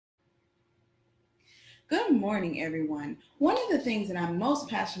Good morning, everyone. One of the things that I'm most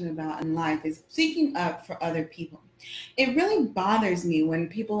passionate about in life is speaking up for other people. It really bothers me when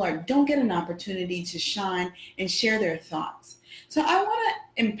people don't get an opportunity to shine and share their thoughts. So I want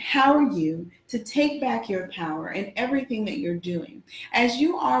to empower you to take back your power in everything that you're doing. As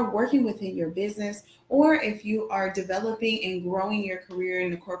you are working within your business, or if you are developing and growing your career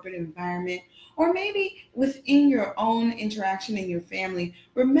in the corporate environment, or maybe within your own interaction in your family,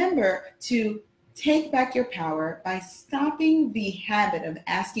 remember to take back your power by stopping the habit of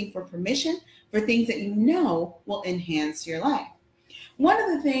asking for permission for things that you know will enhance your life. One of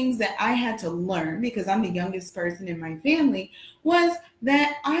the things that I had to learn, because I'm the youngest person in my family, was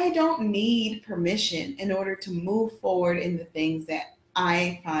that I don't need permission in order to move forward in the things that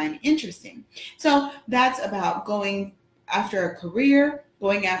I find interesting. So that's about going after a career,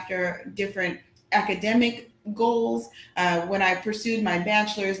 going after different academic goals. When I pursued my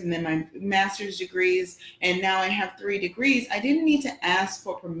bachelor's and then my master's degrees, and now I have 3 degrees, I didn't need to ask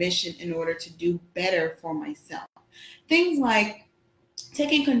for permission in order to do better for myself. Things like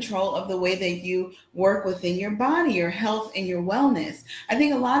taking control of the way that you work within your body, your health, and your wellness. I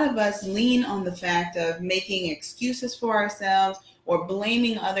think a lot of us lean on the fact of making excuses for ourselves or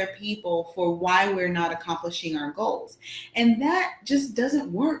blaming other people for why we're not accomplishing our goals. And that just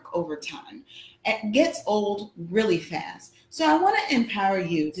doesn't work over time. It gets old really fast. So I want to empower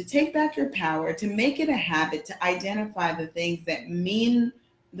you to take back your power, to make it a habit to identify the things that mean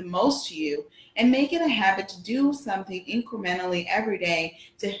the most to you, and make it a habit to do something incrementally every day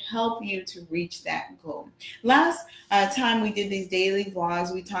to help you to reach that goal. Last time we did these daily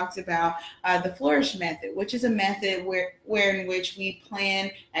vlogs, we talked about the Flourish method, which is a method where in which we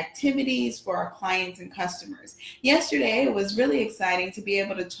plan activities for our clients and customers. Yesterday, it was really exciting to be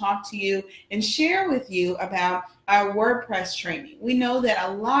able to talk to you and share with you about our WordPress training. We know that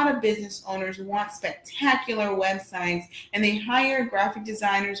a lot of business owners want spectacular websites, and they hire graphic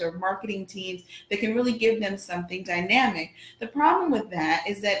designers or marketing teams that can really give them something dynamic. The problem with that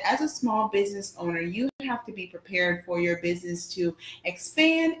is that as a small business owner, you have to be prepared for your business to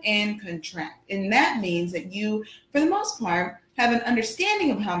expand and contract. And that means that you, for the most part, have an understanding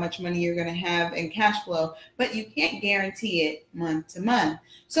of how much money you're going to have in cash flow, but you can't guarantee it month to month.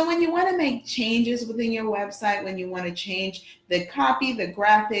 So when you want to make changes within your website, when you want to change the copy, the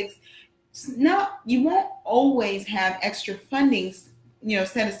graphics, you won't always have extra funding,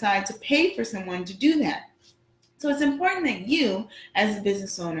 set aside to pay for someone to do that. So it's important that you, as a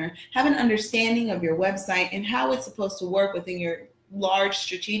business owner, have an understanding of your website and how it's supposed to work within your large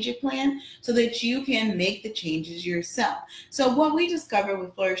strategic plan so that you can make the changes yourself. So what we discovered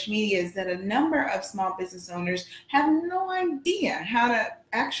with Flourish Media is that a number of small business owners have no idea how to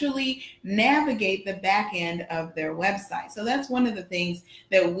actually navigate the back end of their website. So that's one of the things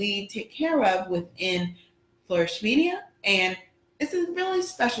that we take care of within Flourish Media, and it's a really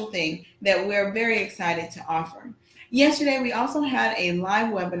special thing that we're very excited to offer. Yesterday, we also had a live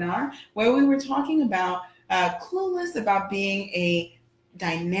webinar where we were talking about clueless about being a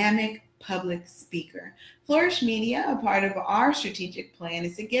dynamic public speaker. Flourish Media, a part of our strategic plan,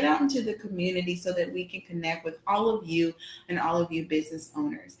 is to get out into the community so that we can connect with all of you and all of you business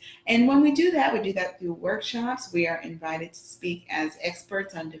owners. And when we do that through workshops. We are invited to speak as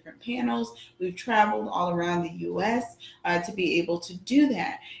experts on different panels. We've traveled all around the U.S. To be able to do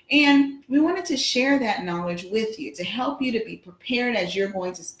that. And we wanted to share that knowledge with you to help you to be prepared as you're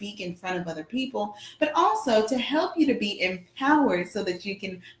going to speak in front of other people, but also to help you to be empowered so that you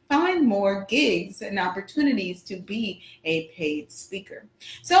can find more gigs and opportunities to be a paid speaker.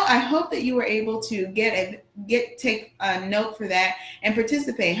 So I hope that you were able to take a note for that and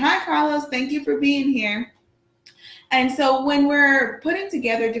participate. Hi, Carlos. Thank you for being here. And so when we're putting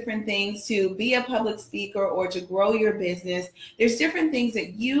together different things to be a public speaker or to grow your business, there's different things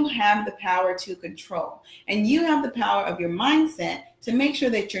that you have the power to control. And you have the power of your mindset to make sure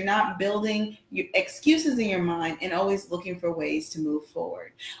that you're not building your excuses in your mind and always looking for ways to move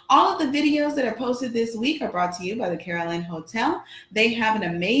forward. All of the videos that are posted this week are brought to you by the Caroline Hotel. They have an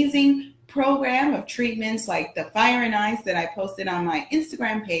amazing program of treatments like the Fire and Ice that I posted on my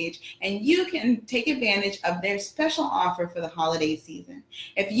Instagram page, and you can take advantage of their special offer for the holiday season.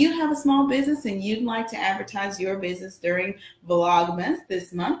 If you have a small business and you'd like to advertise your business during Vlogmas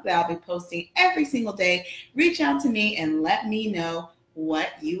this month that I'll be posting every single day, reach out to me and let me know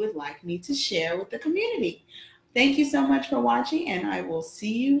what you would like me to share with the community. Thank you so much for watching, and I will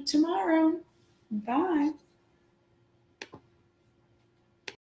see you tomorrow. Bye.